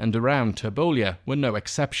in and around Turbolja were no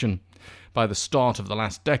exception. By the start of the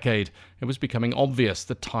last decade, it was becoming obvious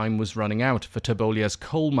that time was running out for Turbolja's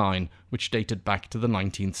coal mine, which dated back to the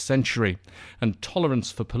 19th century, and tolerance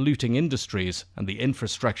for polluting industries and the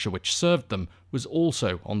infrastructure which served them was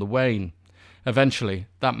also on the wane. Eventually,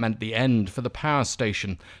 that meant the end for the power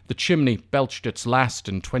station. The chimney belched its last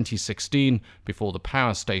in 2016, before the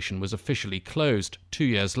power station was officially closed 2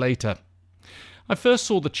 years later. I first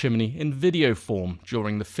saw the chimney in video form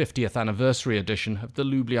during the 50th anniversary edition of the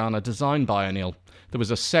Ljubljana Design Biennial. There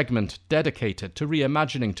was a segment dedicated to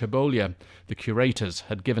reimagining Turbolja. The curators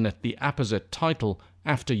had given it the apposite title,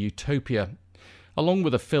 After Utopia. Along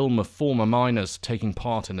with a film of former miners taking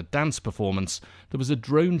part in a dance performance, there was a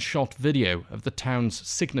drone-shot video of the town's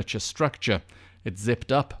signature structure. It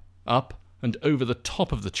zipped up, and over the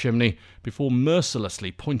top of the chimney before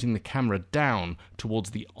mercilessly pointing the camera down towards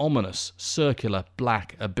the ominous, circular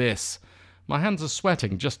black abyss. My hands are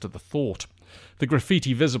sweating just at the thought. The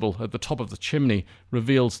graffiti visible at the top of the chimney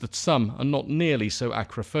reveals that some are not nearly so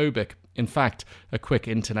acrophobic. In fact, a quick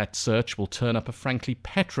internet search will turn up a frankly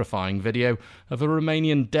petrifying video of a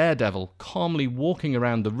Romanian daredevil calmly walking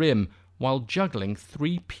around the rim while juggling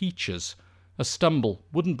 3 peaches. A stumble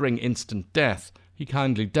wouldn't bring instant death. He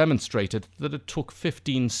kindly demonstrated that it took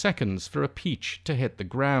 15 seconds for a peach to hit the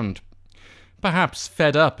ground. Perhaps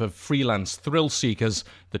fed up of freelance thrill seekers,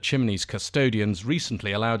 the chimney's custodians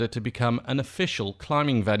recently allowed it to become an official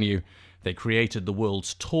climbing venue. They created the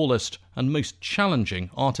world's tallest and most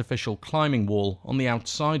challenging artificial climbing wall on the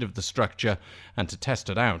outside of the structure, and to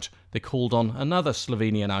test it out, they called on another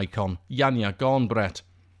Slovenian icon, Janja Garnbret.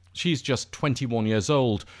 She's just 21 years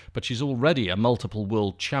old, but she's already a multiple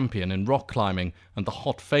world champion in rock climbing and the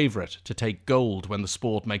hot favourite to take gold when the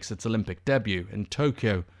sport makes its Olympic debut in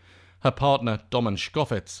Tokyo. Her partner, Domen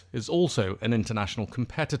Škofec, is also an international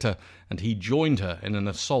competitor, and he joined her in an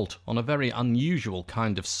assault on a very unusual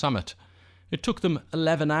kind of summit. It took them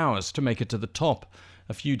 11 hours to make it to the top.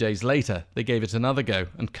 A few days later, they gave it another go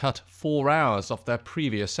and cut 4 hours off their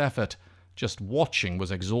previous effort. Just watching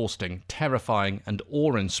was exhausting, terrifying and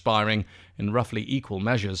awe-inspiring in roughly equal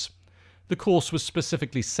measures. The course was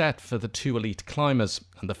specifically set for the two elite climbers,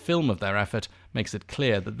 and the film of their effort makes it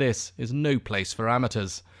clear that this is no place for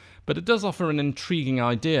amateurs. But it does offer an intriguing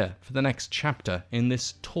idea for the next chapter in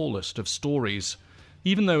this tallest of stories.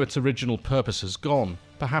 Even though its original purpose is gone,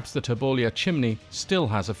 perhaps the Turbolia chimney still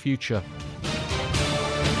has a future.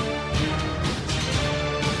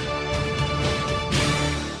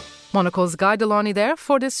 Monocle's Guy Delany there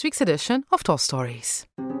for this week's edition of Tall Stories.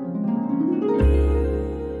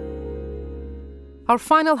 Our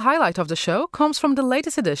final highlight of the show comes from the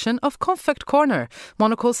latest edition of Confect Corner,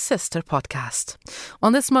 Monocle's sister podcast.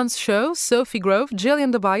 On this month's show, Sophie Grove,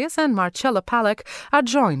 Gillian Tobias and Marcella Palek are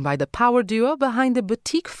joined by the power duo behind the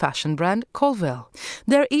boutique fashion brand Colville.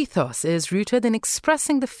 Their ethos is rooted in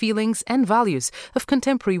expressing the feelings and values of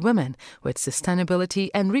contemporary women, with sustainability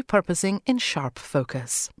and repurposing in sharp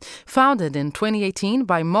focus. Founded in 2018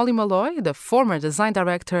 by Molly Malloy, the former design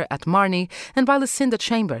director at Marni, and by Lucinda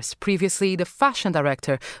Chambers, previously the fashion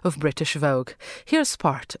director of British Vogue. Here's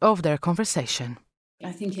part of their conversation.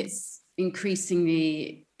 I think it's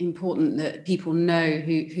increasingly important that people know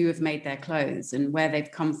who have made their clothes and where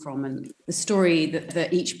they've come from and the story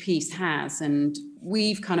that each piece has. And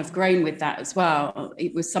we've kind of grown with that as well.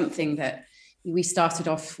 It was something that we started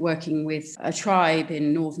off working with a tribe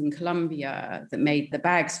in Northern Colombia that made the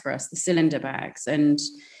bags for us, the cylinder bags. And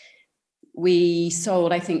we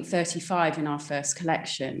sold, I think, 35 in our first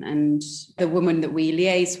collection. And the woman that we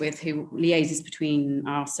liaise with, who liaises between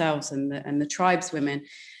ourselves and the tribeswomen,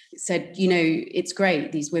 said, you know, it's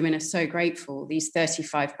great. These women are so grateful. These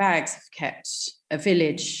 35 bags have kept a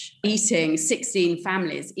village eating, 16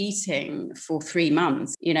 families eating for 3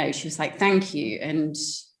 months. You know, she was like, thank you. And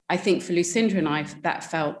I think for Lucinda and I, that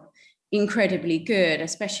felt incredibly good,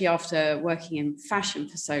 especially after working in fashion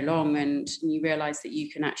for so long. And you realize that you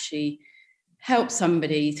can actually help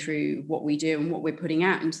somebody through what we do and what we're putting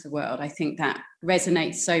out into the world. I think that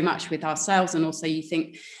resonates so much with ourselves, and also you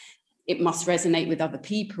think it must resonate with other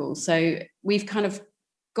people. So we've kind of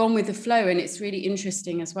gone with the flow, and it's really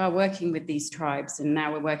interesting as well working with these tribes. And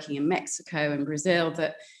now we're working in Mexico and Brazil.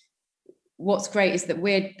 That what's great is that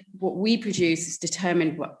what we produce is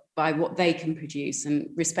determined by what they can produce,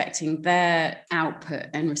 and respecting their output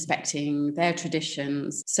and respecting their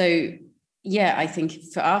traditions. So yeah, I think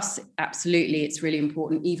for us, absolutely, it's really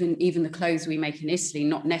important. Even the clothes we make in Italy,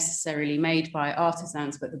 not necessarily made by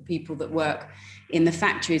artisans, but the people that work in the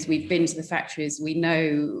factories. We've been to the factories. We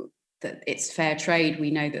know that it's fair trade. We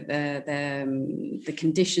know that the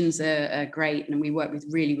conditions are great, and we work with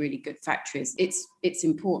really, really good factories. It's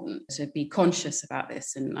important to be conscious about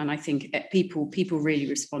this, and I think people really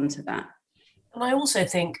respond to that. And I also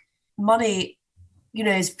think money, you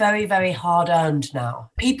know, is very, very hard earned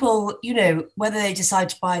now. People, you know, whether they decide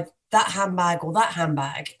to buy that handbag or that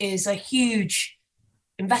handbag is a huge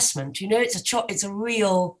investment. You know, it's a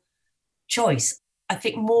real choice. I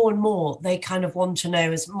think more and more they kind of want to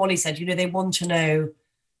know, as Molly said, you know, they want to know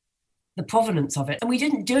the provenance of it. And we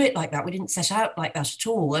didn't do it like that. We didn't set out like that at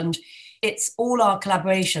all. And it's all our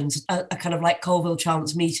collaborations are kind of like Colville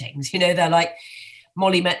chance meetings. You know, they're like,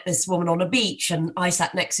 Molly met this woman on a beach and I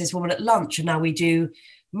sat next to this woman at lunch, and now we do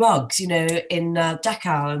rugs, you know, in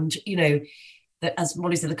Dakar, and, you know, as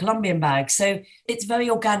Molly said, the Colombian bag. So it's very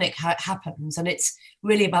organic how it happens, and it's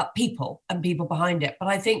really about people and people behind it. But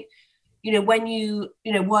I think, you know, when you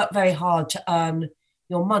work very hard to earn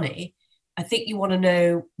your money, I think you want to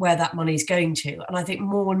know where that money is going to. And I think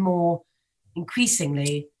more and more,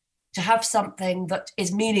 increasingly, to have something that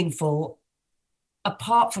is meaningful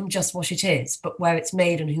apart from just what it is, but where it's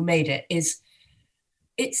made and who made it,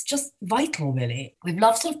 it's just vital, really. We've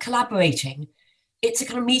loved sort of collaborating. It's a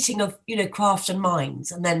kind of meeting of, you know, craft and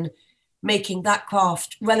minds, and then making that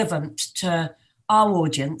craft relevant to our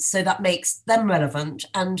audience, so that makes them relevant.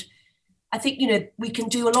 And I think, you know, we can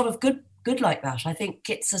do a lot of good like that. I think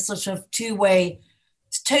it's a sort of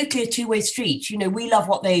it's totally a two-way street. You know, we love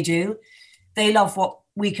what they do, they love what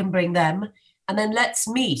we can bring them, and then let's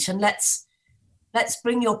meet and let's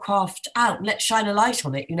bring your craft out, let's shine a light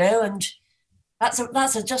on it, you know. And that's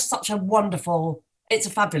just such a wonderful, it's a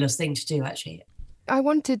fabulous thing to do, actually. I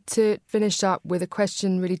wanted to finish up with a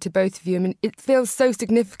question really to both of you. I mean, it feels so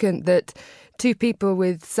significant that two people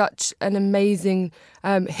with such an amazing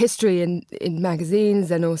history in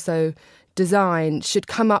magazines and also design should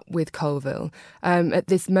come up with Colville at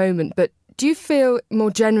this moment. But do you feel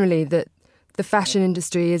more generally that the fashion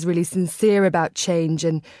industry is really sincere about change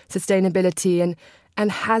and sustainability,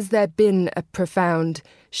 and has there been a profound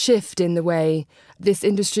shift in the way this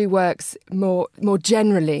industry works more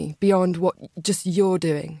generally beyond what just you're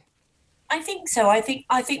doing? I think so. I think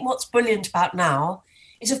what's brilliant about now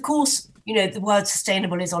is, of course, the word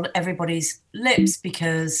sustainable is on everybody's lips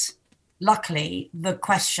because luckily the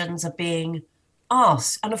questions are being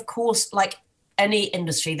asked. And of course, like any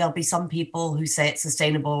industry, there'll be some people who say it's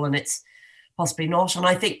sustainable and it's possibly not. And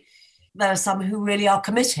I think there are some who really are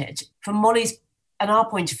committed. From Molly's and our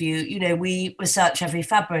point of view, we research every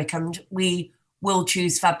fabric and we will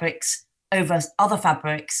choose fabrics over other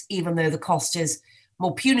fabrics, even though the cost is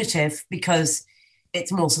more punitive because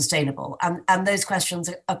it's more sustainable. And those questions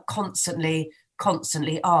are constantly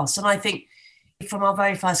asked. And I think from our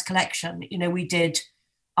very first collection, we did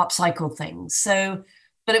upcycle things. So,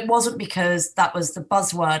 but it wasn't because that was the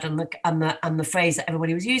buzzword and the phrase that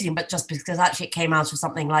everybody was using, but just because actually it came out of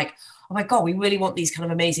something like, oh my God, we really want these kind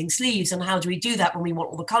of amazing sleeves. And how do we do that when we want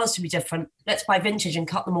all the colours to be different? Let's buy vintage and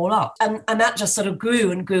cut them all up. And that just sort of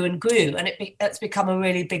grew and grew and grew. And it's become a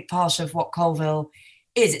really big part of what Coalville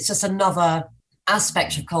is. It's just another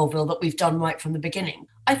aspect of Coalville that we've done right from the beginning.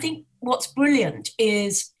 I think what's brilliant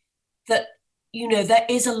is that, there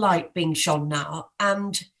is a light being shone now,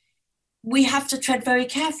 and we have to tread very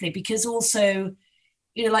carefully because also,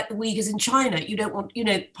 like the Uyghurs in China, you don't want,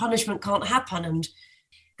 punishment can't happen. And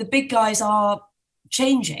the big guys are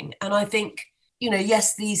changing. And I think,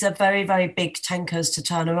 yes, these are very, very big tankers to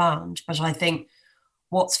turn around. But I think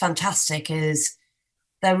what's fantastic is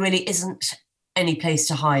there really isn't any place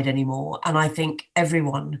to hide anymore. And I think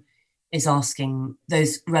everyone is asking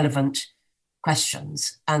those relevant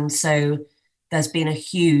questions. And so there's been a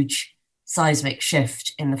huge seismic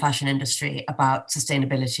shift in the fashion industry about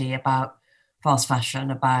sustainability, about fast fashion,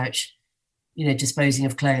 about, disposing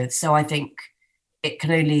of clothes. So I think it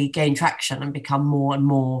can only gain traction and become more and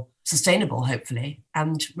more sustainable, hopefully,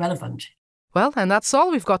 and relevant. Well, and that's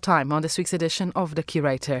all we've got time on this week's edition of The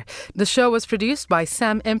Curator. The show was produced by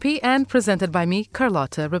Sam Impey and presented by me,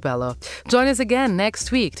 Carlotta Rebello. Join us again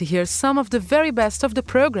next week to hear some of the very best of the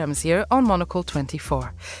programs here on Monocle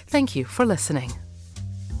 24. Thank you for listening.